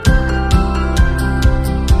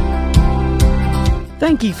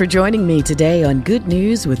Thank you for joining me today on Good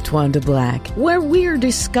News with Twanda Black, where we're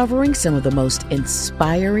discovering some of the most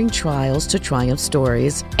inspiring trials to triumph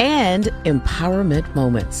stories and empowerment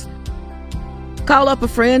moments. Call up a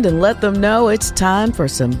friend and let them know it's time for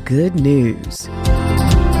some good news.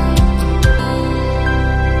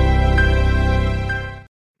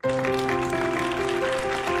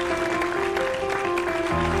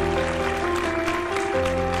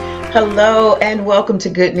 Hello and welcome to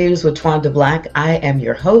Good News with Twanda Black. I am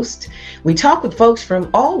your host. We talk with folks from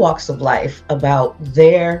all walks of life about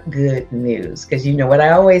their good news. Because you know what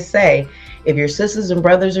I always say, if your sisters and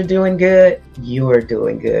brothers are doing good, you're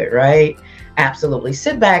doing good, right? Absolutely.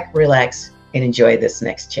 Sit back, relax, and enjoy this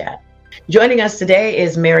next chat. Joining us today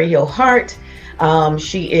is Mary Hill Hart.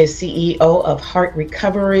 She is CEO of Heart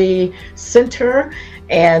Recovery Center.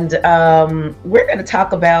 And we're going to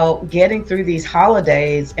talk about getting through these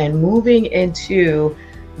holidays and moving into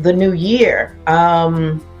the new year.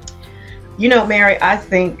 You know, Mary, I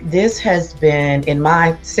think this has been, in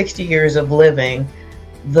my 60 years of living,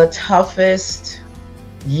 the toughest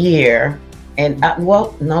year. And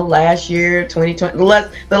last year, 2020,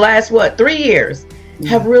 the last 3 years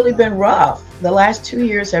have really been rough. The last 2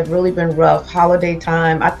 years have really been rough. Holiday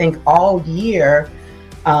time, I think all year.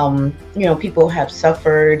 People have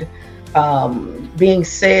suffered being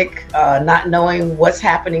sick, not knowing what's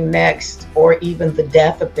happening next, or even the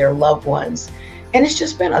death of their loved ones. And it's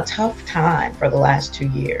just been a tough time for the last 2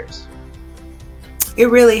 years.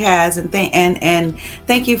 It really has. And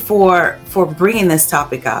thank you for bringing this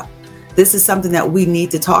topic up. This is something that we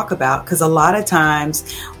need to talk about, because a lot of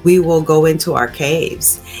times we will go into our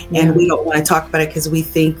caves and we don't want to talk about it because we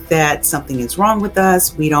think that something is wrong with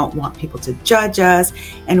us. We don't want people to judge us.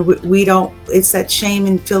 And it's that shame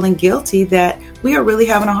and feeling guilty that we are really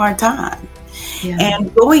having a hard time. Yeah.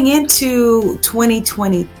 And going into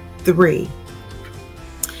 2023,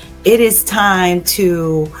 it is time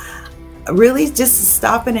to really just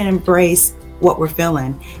stop it and embrace what we're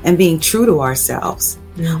feeling and being true to ourselves.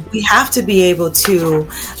 Yeah. We have to be able to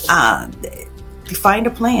find a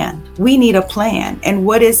plan. We need a plan. And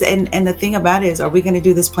the thing about it is, are we going to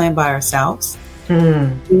do this plan by ourselves?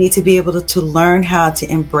 We need to be able to learn how to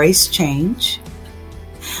embrace change.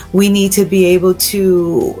 We need to be able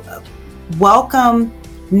to welcome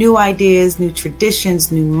new ideas, new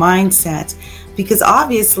traditions, new mindsets, because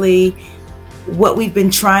obviously what we've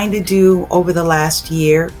been trying to do over the last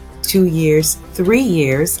year, 2 years, 3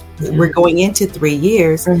 years, we're going into 3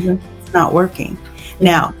 years, it's not working.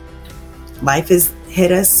 Now, life has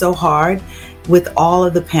hit us so hard with all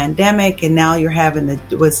of the pandemic, and now you're having the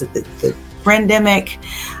pandemic.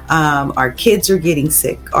 Our kids are getting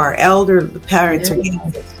sick, our elder parents are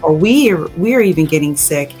getting sick, or we're even getting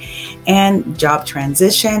sick, and job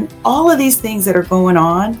transition, all of these things that are going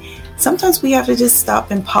on. Sometimes we have to just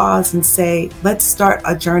stop and pause and say, let's start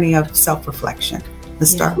a journey of self-reflection.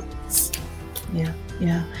 Let's start with this. Yeah.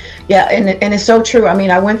 And it's so true. I mean,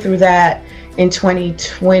 I went through that in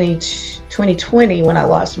 2020 when I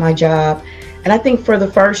lost my job. And I think for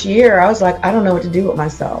the first year, I was like, I don't know what to do with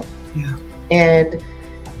myself. Yeah. And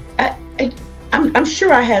I'm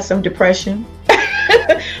sure I had some depression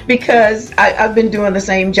because I've been doing the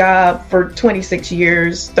same job for 26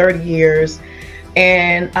 years, 30 years.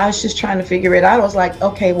 And I was just trying to figure it out. I was like,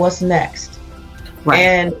 okay, what's next?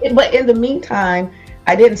 Right. But in the meantime,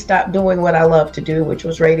 I didn't stop doing what I love to do, which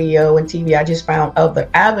was radio and TV. I just found other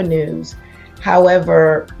avenues.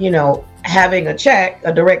 However, having a check,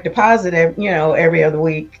 a direct deposit, every other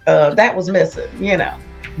week, that was missing,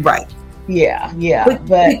 Right. Yeah.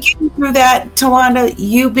 But through that, Twanda,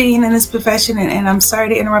 you being in this profession, and I'm sorry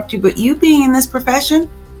to interrupt you, but you being in this profession,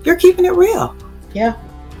 you're keeping it real. Yeah,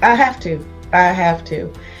 I have to.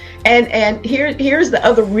 And here's the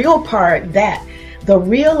other real part, that the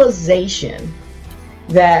realization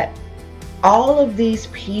that all of these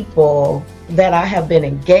people that I have been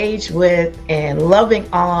engaged with and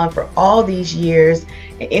loving on for all these years,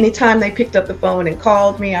 anytime they picked up the phone and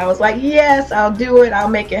called me, I was like, yes, I'll do it. I'll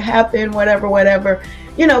make it happen, whatever.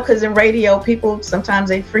 Because in radio, people, sometimes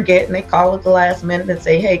they forget and they call at the last minute and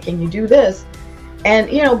say, hey, can you do this? And,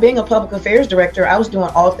 being a public affairs director, I was doing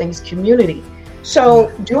all things community.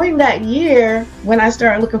 So during that year, when I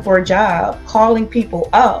started looking for a job, calling people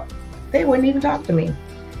up, they wouldn't even talk to me.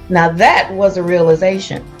 Now that was a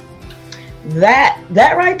realization. That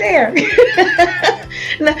right there.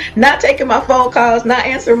 Not taking my phone calls, not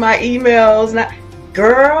answering my emails.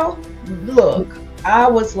 Girl, look, I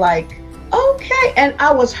was like, okay. And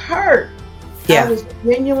I was hurt. Yeah. I was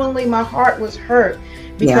genuinely, my heart was hurt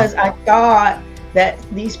because I thought that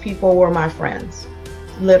these people were my friends,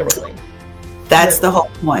 literally. That's the whole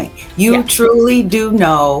point. You truly do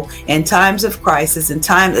know in times of crisis, in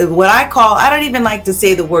time, what I don't even like to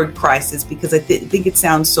say the word crisis because I think it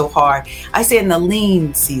sounds so hard. I say in the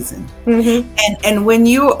lean season. And when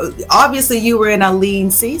obviously you were in a lean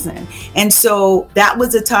season. And so that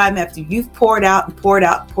was a time after you've poured out and poured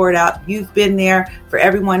out and poured out. You've been there for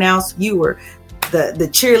everyone else. You were the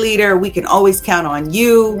cheerleader. We can always count on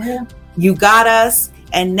you. Yeah. You got us.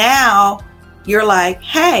 And now you're like,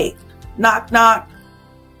 hey, knock, knock.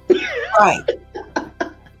 Right.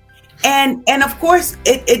 And of course,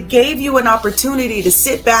 it gave you an opportunity to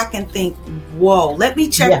sit back and think, whoa, let me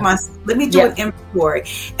check let me do an inventory.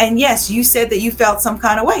 And yes, you said that you felt some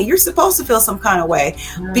kind of way. You're supposed to feel some kind of way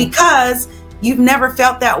because you've never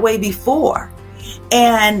felt that way before.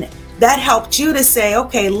 And that helped you to say,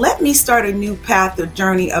 okay, let me start a new path or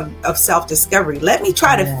journey of self-discovery. Let me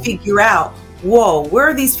try to figure out, whoa, where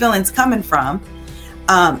are these feelings coming from?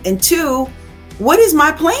 And two, what is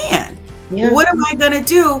my plan? Yeah. What am I going to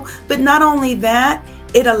do? But not only that,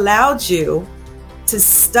 it allowed you to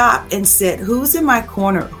stop and sit, who's in my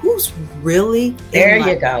corner? Who's really there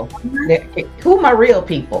you go. Who are my real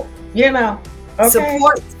people? You know, okay.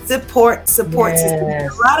 Support Yes. system. A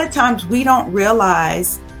lot of times we don't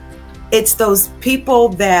realize it's those people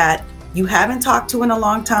that you haven't talked to in a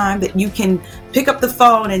long time that you can pick up the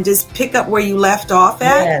phone and just pick up where you left off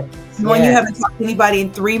at. When you haven't talked to anybody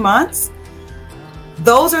in 3 months,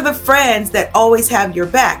 those are the friends that always have your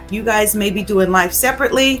back. You guys may be doing life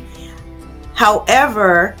separately.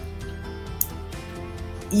 However,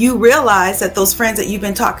 you realize that those friends that you've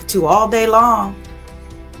been talking to all day long,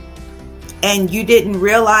 and you didn't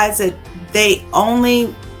realize that they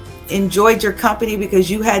only enjoyed your company because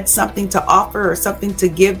you had something to offer or something to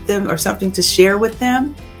give them or something to share with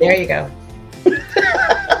them. There you go.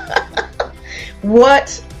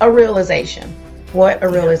 What a realization. What a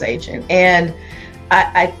realization. And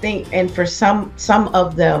I think, and for some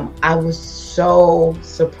of them, I was so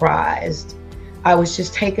surprised. I was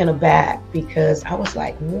just taken aback because I was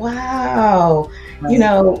like, wow, you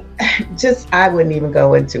know, just, I wouldn't even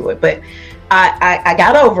go into it, but I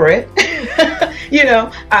got over it. You know,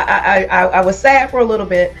 I was sad for a little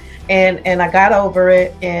bit and I got over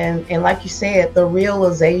it. And like you said, the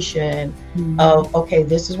realization of, okay,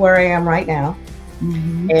 this is where I am right now.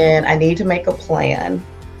 And I need to make a plan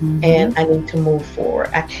and I need to move forward.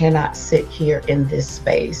 I cannot sit here in this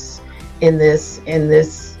space, in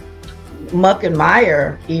this muck and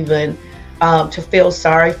mire, even to feel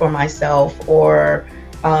sorry for myself or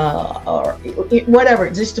whatever,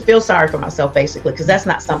 just to feel sorry for myself, basically, because that's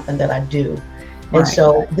not something that I do. And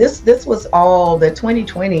so this was all, the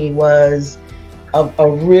 2020 was a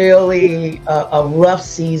really rough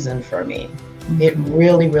season for me. It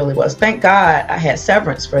really, really was. Thank God I had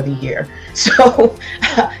severance for the year. So,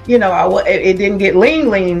 you know, it didn't get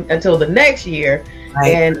lean until the next year.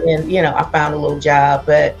 And, you know, I found a little job,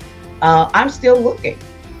 but I'm still looking.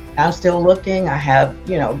 I have,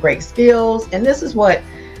 you know, great skills. And this is what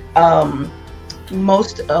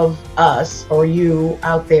most of us or you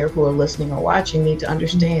out there who are listening or watching need to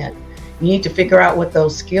understand. You need to figure out what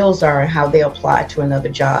those skills are and how they apply to another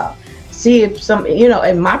job. See if some, you know,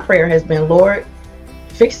 and my prayer has been, Lord,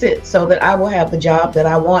 fix it so that I will have the job that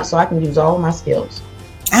I want so I can use all of my skills.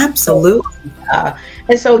 Absolutely.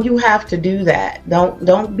 And so you have to do that.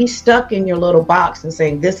 Don't be stuck in your little box and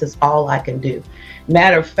saying, this is all I can do.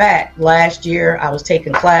 Matter of fact, last year I was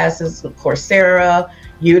taking classes with Coursera,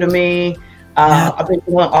 Udemy. I've been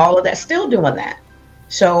doing all of that, still doing that.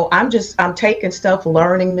 So I'm taking stuff,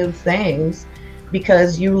 learning new things,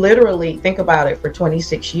 because you literally think about it, for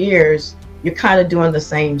 26 years, you're kind of doing the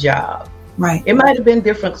same job. Right. It might have been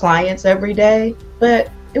different clients every day,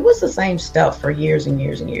 but it was the same stuff for years and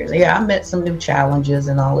years and years. Yeah, I met some new challenges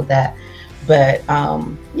and all of that. But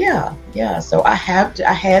so I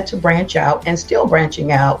had to branch out, and still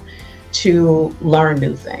branching out to learn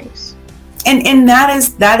new things. And that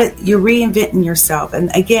is you're reinventing yourself.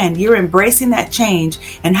 And again, you're embracing that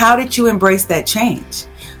change. And how did you embrace that change?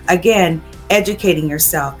 Again, educating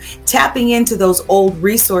yourself, tapping into those old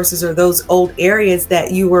resources or those old areas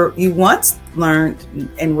that you once learned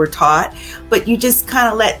and were taught, but you just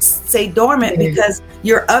kind of let stay dormant because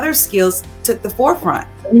your other skills took the forefront.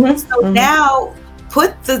 So now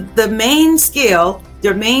put the main skill,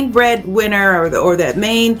 your main breadwinner or that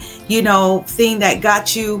main, thing that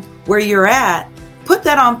got you where you're at, put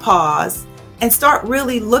that on pause and start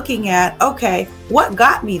really looking at, okay, what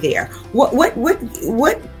got me there? What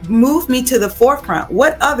moved me to the forefront?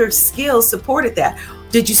 What other skills supported that?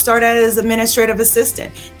 Did you start out as administrative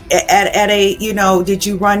assistant? Did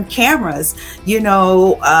you run cameras, in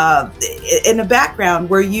the background?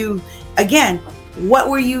 Were you again, what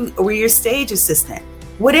were your stage assistant?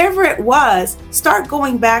 Whatever it was, start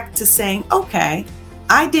going back to saying, okay,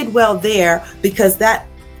 I did well there because that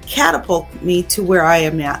catapulted me to where I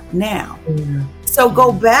am now. Mm-hmm. So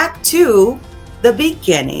go back to the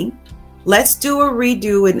beginning. Let's do a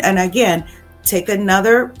redo. And again, take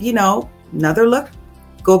another look.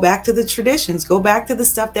 Go back to the traditions. Go back to the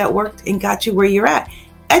stuff that worked and got you where you're at.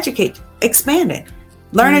 Educate, expand it.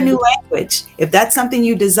 Learn a new language. If that's something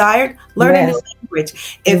you desired, learn a new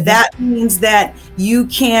language. If that means that you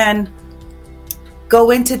can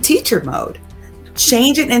go into teacher mode,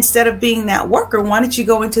 change it. Instead of being that worker, why don't you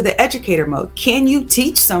go into the educator mode? Can you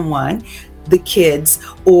teach someone, the kids,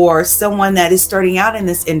 or someone that is starting out in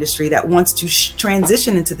this industry that wants to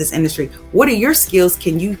transition into this industry? What are your skills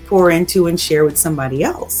can you pour into and share with somebody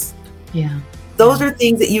else? Yeah. Those are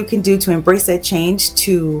things that you can do to embrace that change,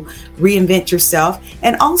 to reinvent yourself,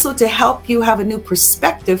 and also to help you have a new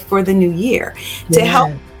perspective for the new year, to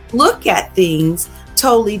help look at things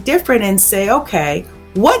totally different and say, okay,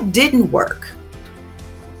 what didn't work?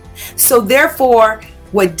 So therefore,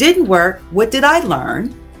 what didn't work, what did I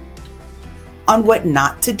learn on what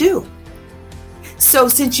not to do? So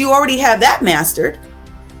since you already have that mastered,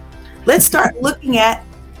 let's start looking at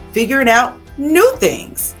figuring out new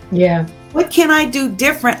things. Yeah. What can I do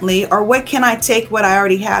differently, or what can I take what I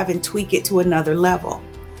already have and tweak it to another level?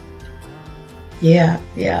 Yeah.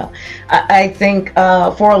 I think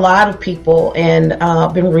for a lot of people, and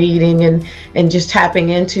been reading and just tapping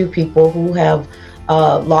into people who have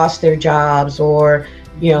lost their jobs, or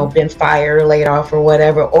been fired, laid off, or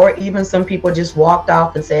whatever, or even some people just walked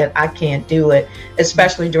off and said, I can't do it.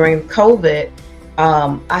 Especially during COVID,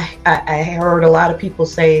 I heard a lot of people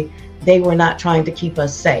say they were not trying to keep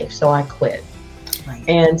us safe, so I quit. Right.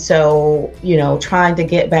 And so, trying to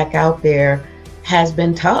get back out there has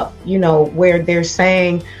been tough, where they're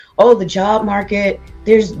saying, oh, the job market,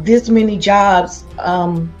 there's this many jobs.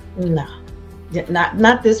 No,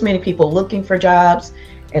 not this many people looking for jobs,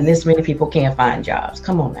 and this many people can't find jobs.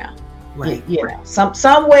 Come on now. Right.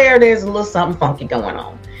 Somewhere there's a little something funky going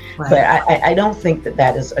on. Right. But I don't think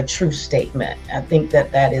that is a true statement. I think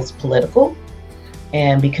that is political.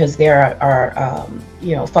 And because there are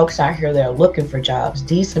folks out here that are looking for jobs,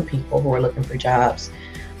 decent people who are looking for jobs,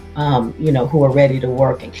 who are ready to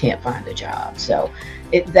work and can't find a job. So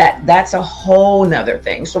that's a whole nother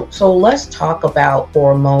thing. So let's talk about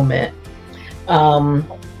for a moment,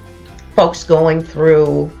 folks going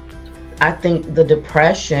through, I think, the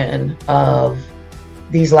depression of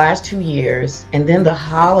these last 2 years and then the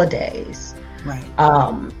holidays. Right.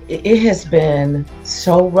 It has been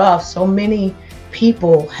so rough. So many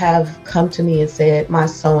people have come to me and said, my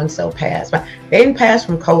so-and-so passed. They didn't pass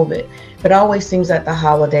from COVID, but it always seems at the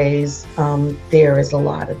holidays, there is a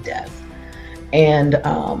lot of death. And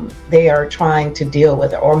they are trying to deal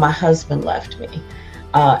with it. Or my husband left me,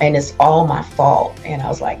 and it's all my fault. And I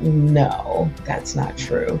was like, no, that's not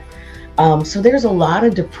true. So there's a lot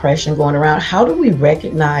of depression going around. How do we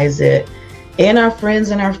recognize it in our friends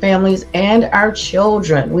and our families and our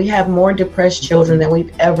children? We have more depressed children than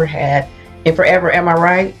we've ever had and forever. Am I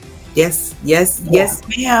right? Yes,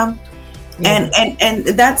 ma'am. Yeah. And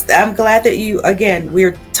that's, I'm glad that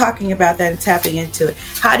we're talking about that and tapping into it.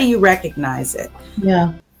 How do you recognize it?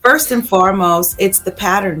 Yeah. First and foremost, it's the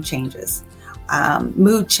pattern changes,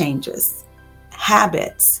 mood changes,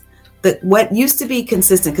 habits, what used to be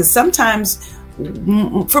consistent. Because sometimes,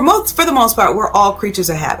 for the most part, we're all creatures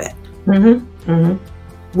of habit. Mm-hmm.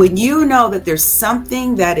 Mm-hmm. When you know that there's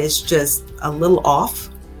something that is just a little off,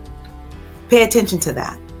 pay attention to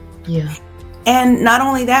that. Yeah. And not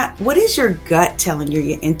only that, what is your gut telling you,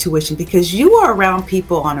 your intuition? Because you are around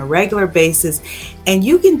people on a regular basis and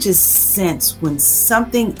you can just sense when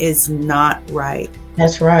something is not right.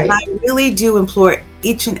 That's right. And I really do implore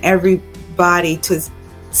each and everybody to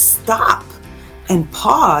stop and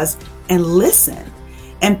pause and listen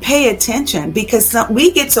and pay attention, because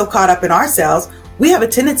we get so caught up in ourselves. We have a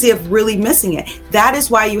tendency of really missing it. That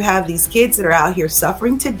is why you have these kids that are out here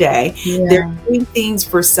suffering today. Yeah. They're doing things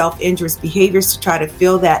for self-injurious behaviors to try to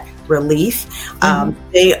feel that relief. Mm-hmm.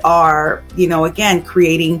 They are, again,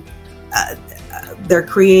 creating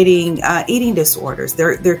eating disorders.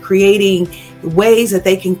 They're creating ways that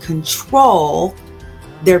they can control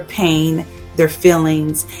their pain, their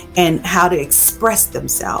feelings, and how to express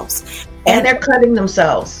themselves. And they're cutting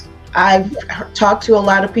themselves. I've talked to a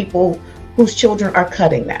lot of people whose children are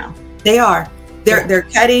cutting now. They are. They're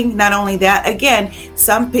cutting. Not only that, again,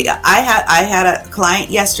 I had a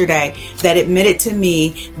client yesterday that admitted to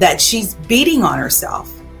me that she's beating on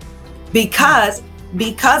herself because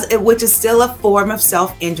which is still a form of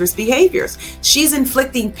self-injurious behaviors. She's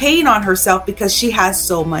inflicting pain on herself because she has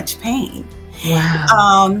so much pain.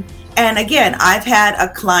 Wow. And again, I've had a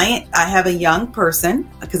client, I have a young person,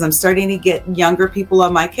 because I'm starting to get younger people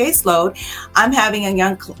on my caseload. I'm having a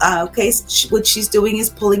young case, what she's doing is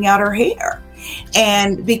pulling out her hair.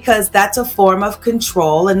 And because that's a form of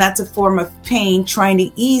control and that's a form of pain, trying to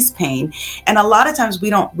ease pain. And a lot of times we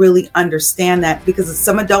don't really understand that, because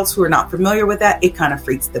some adults who are not familiar with that, it kind of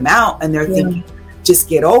freaks them out and they're thinking, just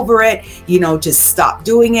get over it, just stop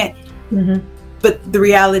doing it. Mm-hmm. But the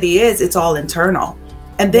reality is it's all internal.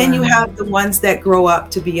 And then you have the ones that grow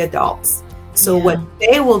up to be adults. So what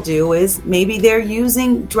they will do is maybe they're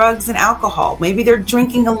using drugs and alcohol. Maybe they're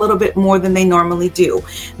drinking a little bit more than they normally do.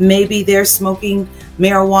 Maybe they're smoking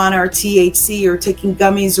marijuana or THC or taking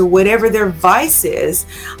gummies or whatever their vice is,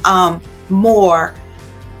 more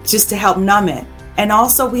just to help numb it. And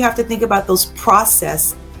also we have to think about those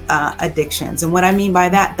process addictions. And what I mean by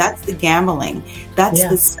that, that's the gambling. That's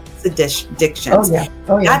the sex addictions.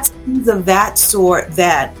 That's things of that sort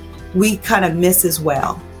that we kind of miss as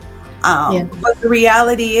well. But the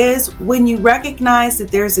reality is, when you recognize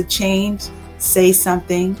that there's a change, say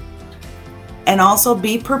something, and also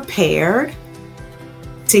be prepared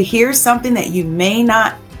to hear something that you may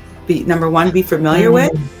not be, number one, be familiar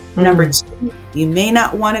with. Number two, you may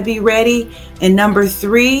not want to be ready. And number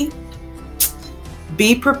three,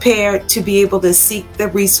 be prepared to be able to seek the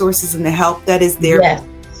resources and the help that is there.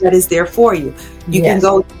 That is there for you. You can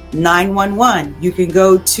go 911. You can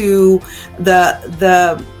go to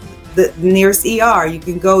the nearest ER. You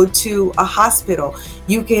can go to a hospital.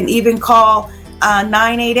 You can even call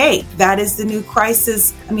 988. That is the new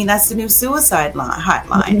crisis. That's the new suicide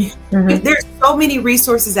hotline. Mm-hmm. There's so many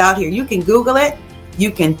resources out here. You can Google it. You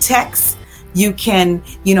can text. You can,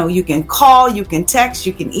 you can call. You can text.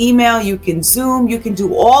 You can email. You can Zoom. You can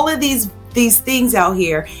do all of these things out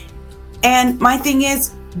here. And my thing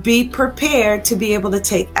is, be prepared to be able to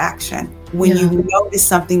take action when you notice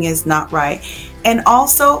something is not right. And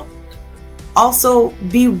also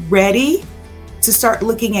be ready to start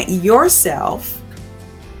looking at yourself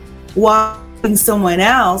while helping someone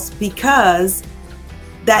else, because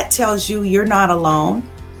that tells you you're not alone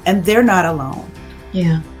and they're not alone.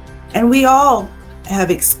 Yeah. And we all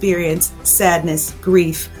have experienced sadness,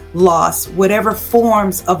 grief, loss, whatever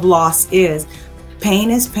forms of loss is.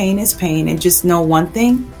 Pain is pain is pain. And just know one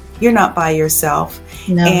thing, you're not by yourself.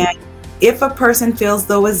 No. And if a person feels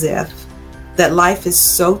though as if that life is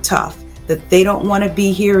so tough that they don't want to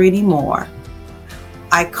be here anymore,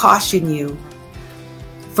 I caution you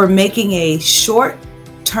for making a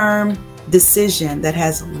short-term decision that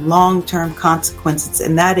has long-term consequences.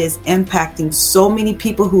 And that is impacting so many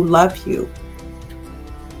people who love you.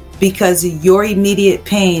 Because your immediate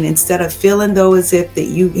pain, instead of feeling though as if that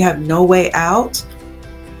you have no way out,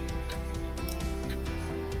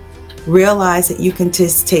 realize that you can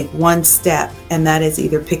just take one step, and that is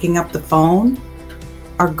either picking up the phone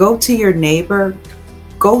or go to your neighbor,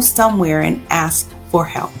 go somewhere and ask for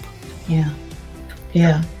help. Yeah.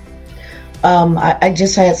 I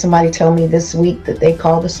just had somebody tell me this week that they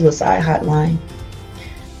call the suicide hotline.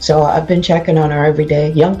 So I've been checking on her every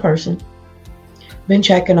day, young person. Been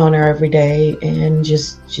checking on her every day, and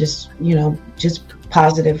just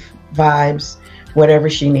positive vibes, whatever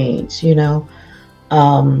she needs,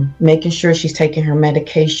 making sure she's taking her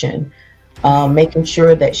medication, making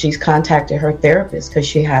sure that she's contacted her therapist, because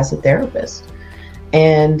she has a therapist.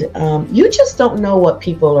 And you just don't know what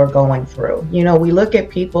people are going through. We look at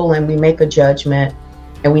people and we make a judgment,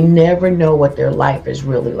 and we never know what their life is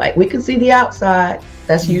really like. We can see the outside.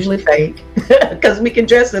 That's usually fake, because we can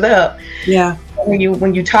dress it up. Yeah. When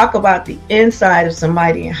you talk about the inside of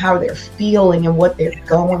somebody and how they're feeling and what they're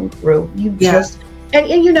going through, and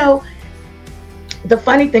the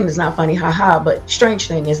funny thing is not funny, but strange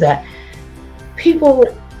thing is that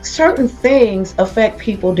certain things affect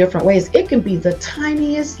people different ways. It can be the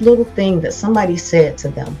tiniest little thing that somebody said to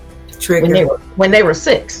them when they were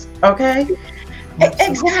 6. Okay.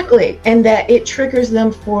 Exactly. And that it triggers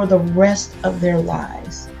them for the rest of their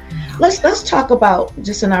lives. Let's talk about,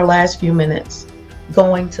 just in our last few minutes,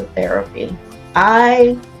 going to therapy.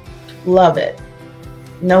 I love it.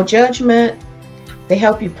 No judgment. They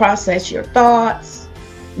help you process your thoughts.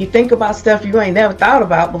 You think about stuff you ain't never thought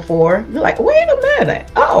about before. You're like, wait a minute.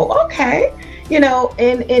 Oh, okay.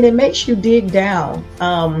 And it makes you dig down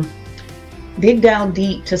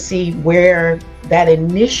deep to see where that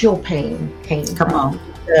initial pain came from.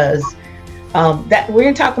 Because that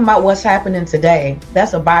we're talking about what's happening today.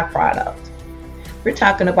 That's a byproduct. We're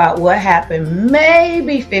talking about what happened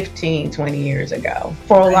maybe 15, 20 years ago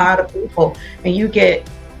for a lot of people. And you get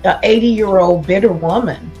an 80-year-old bitter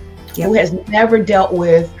woman who has never dealt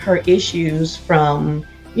with her issues from,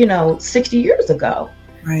 60 years ago.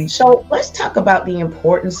 Right. So let's talk about the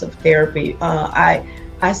importance of therapy. I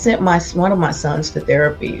sent one of my sons to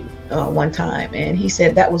therapy one time, and he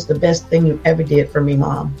said, that was the best thing you ever did for me,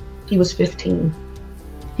 Mom. He was 15.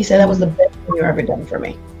 He said, that was the best thing you ever done for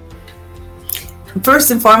me.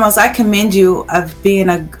 First and foremost, I commend you of being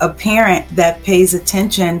a parent that pays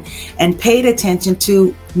attention and paid attention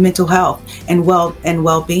to mental health and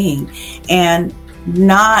well-being, and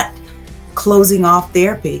not closing off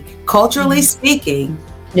therapy. Culturally speaking,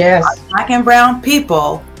 yes, Black and brown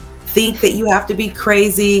people think that you have to be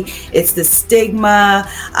crazy. It's the stigma.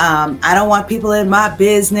 I don't want people in my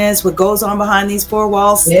business. What goes on behind these four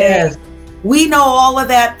walls? Yes. We know all of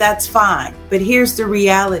that. That's fine. But here's the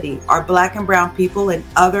reality. Our Black and brown people and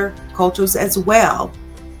other cultures as well,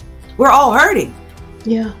 we're all hurting.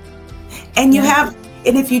 Yeah. And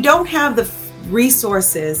and if you don't have the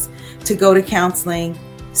resources to go to counseling,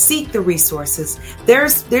 seek the resources.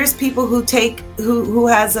 There's people who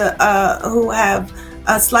have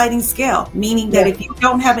a sliding scale, meaning that if you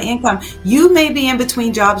don't have an income, you may be in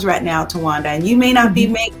between jobs right now, Tawanda, and you may not be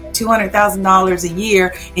making $200,000 a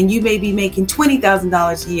year, and you may be making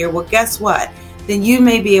 $20,000 a year. Well, guess what? Then you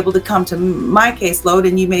may be able to come to my caseload,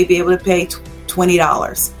 and you may be able to pay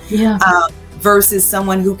 $20. Yeah. Versus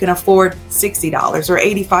someone who can afford $60 or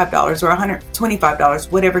 $85 or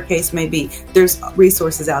 $125, whatever case may be. There's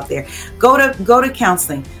resources out there. Go to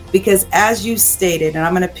counseling, because as you stated, and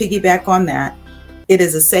I'm going to piggyback on that, it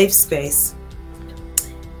is a safe space.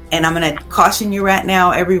 And I'm going to caution you right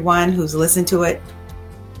now, everyone who's listened to it.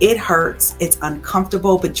 It hurts. It's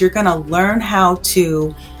uncomfortable, but you're going to learn how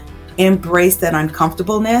to embrace that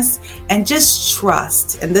uncomfortableness and just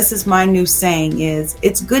trust. And this is my new saying is,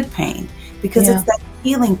 it's good pain, because it's that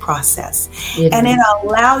healing process. And it'll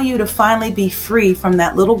allow you to finally be free from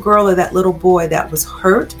that little girl or that little boy that was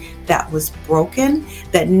hurt, that was broken,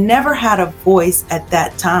 that never had a voice at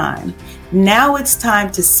that time. Now it's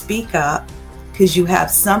time to speak up, because you have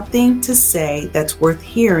something to say that's worth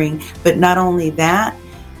hearing. But not only that,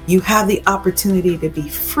 you have the opportunity to be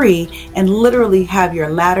free and literally have your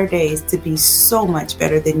latter days to be so much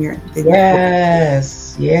better than your.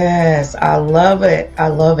 Yes. I love it.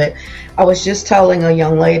 I was just telling a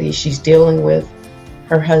young lady, she's dealing with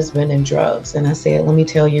her husband and drugs. And I said, let me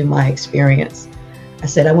tell you my experience. I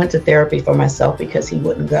said, I went to therapy for myself because he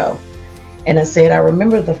wouldn't go. And I said, I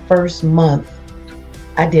remember the first month,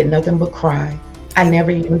 I did nothing but cry. I never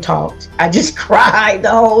even talked. I just cried the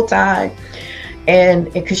whole time.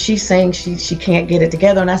 And because she's saying she can't get it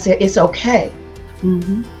together. And I said, it's okay.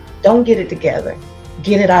 Mm-hmm. Don't get it together.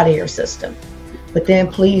 Get it out of your system. But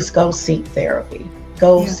then please go seek therapy.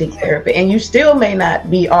 Seek therapy. And you still may not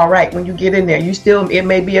be all right when you get in there. It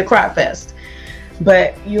may be a cry fest.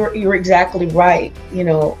 But you're exactly right.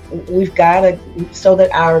 We've got to, so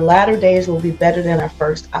that our latter days will be better than our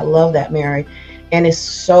first. I love that, Mary. And it's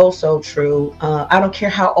so, so true. I don't care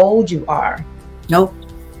how old you are. Nope.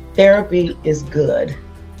 Therapy is good.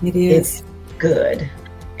 It is. It's good.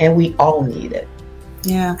 And we all need it.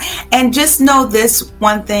 Yeah. And just know this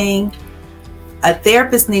one thing. A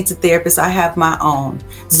therapist needs a therapist. I have my own.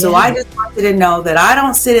 So I just want you to know that I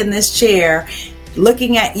don't sit in this chair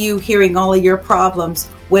looking at you, hearing all of your problems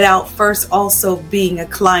without first also being a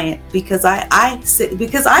client, because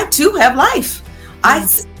I too have life. I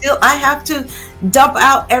have to dump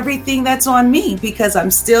out everything that's on me, because I'm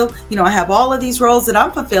still, I have all of these roles that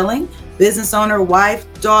I'm fulfilling: business owner, wife,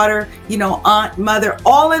 daughter, aunt, mother,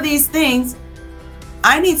 all of these things.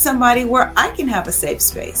 I need somebody where I can have a safe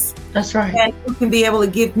space. That's right. And who can be able to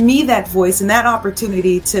give me that voice and that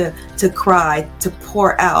opportunity to cry, to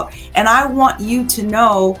pour out. And I want you to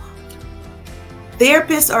know,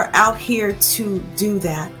 therapists are out here to do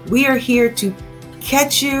that. We are here to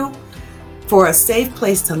catch you for a safe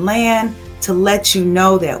place to land, to let you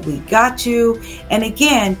know that we got you. And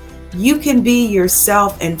again, you can be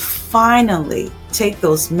yourself and finally take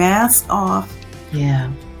those masks off.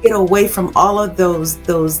 Yeah. Get away from all of those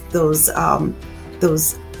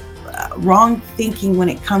wrong thinking when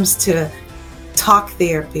it comes to talk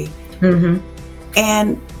therapy. Mm-hmm.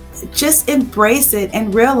 And just embrace it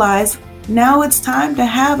and realize now it's time to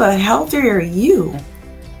have a healthier you.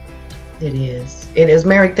 It is.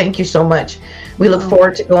 Mary, thank you so much. We look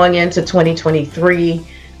forward to going into 2023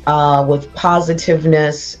 with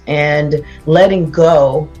positiveness and letting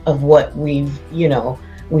go of what we've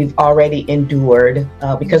already endured,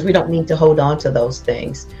 because we don't need to hold on to those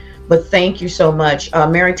things. But thank you so much.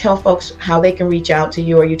 Mary, tell folks how they can reach out to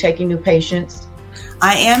you. Are you taking new patients?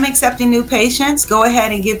 I am accepting new patients. Go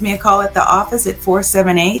ahead and give me a call at the office at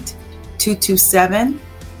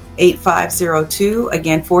 478-227-8502.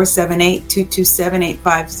 Again,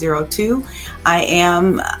 478-227-8502. I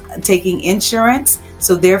am taking insurance.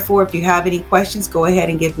 So therefore, if you have any questions, go ahead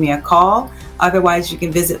and give me a call. Otherwise, you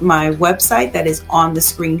can visit my website that is on the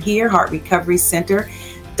screen here,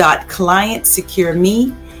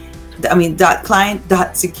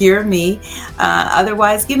 heartrecoverycenter.client.secure me.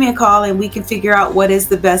 Otherwise, give me a call and we can figure out what is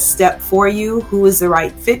the best step for you, who is the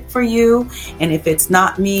right fit for you. And if it's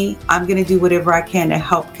not me, I'm going to do whatever I can to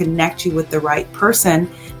help connect you with the right person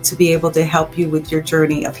to be able to help you with your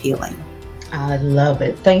journey of healing. I love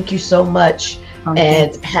it. Thank you so much.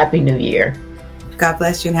 And Happy New Year. God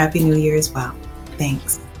bless you and Happy New Year as well.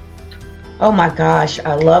 Thanks. Oh my gosh,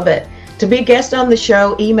 I love it. To be a guest on the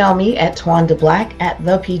show, email me at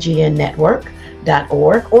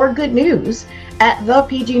twandablack@thepgnnetwork.org or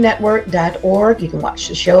goodnews@thepgnetwork.org. You can watch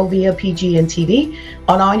the show via PGN TV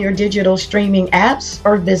on all your digital streaming apps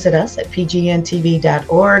or visit us at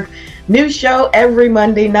pgntv.org. New show every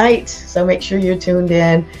Monday night, so make sure you're tuned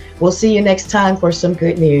in. We'll see you next time for some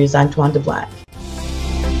good news. I'm Twanda Black.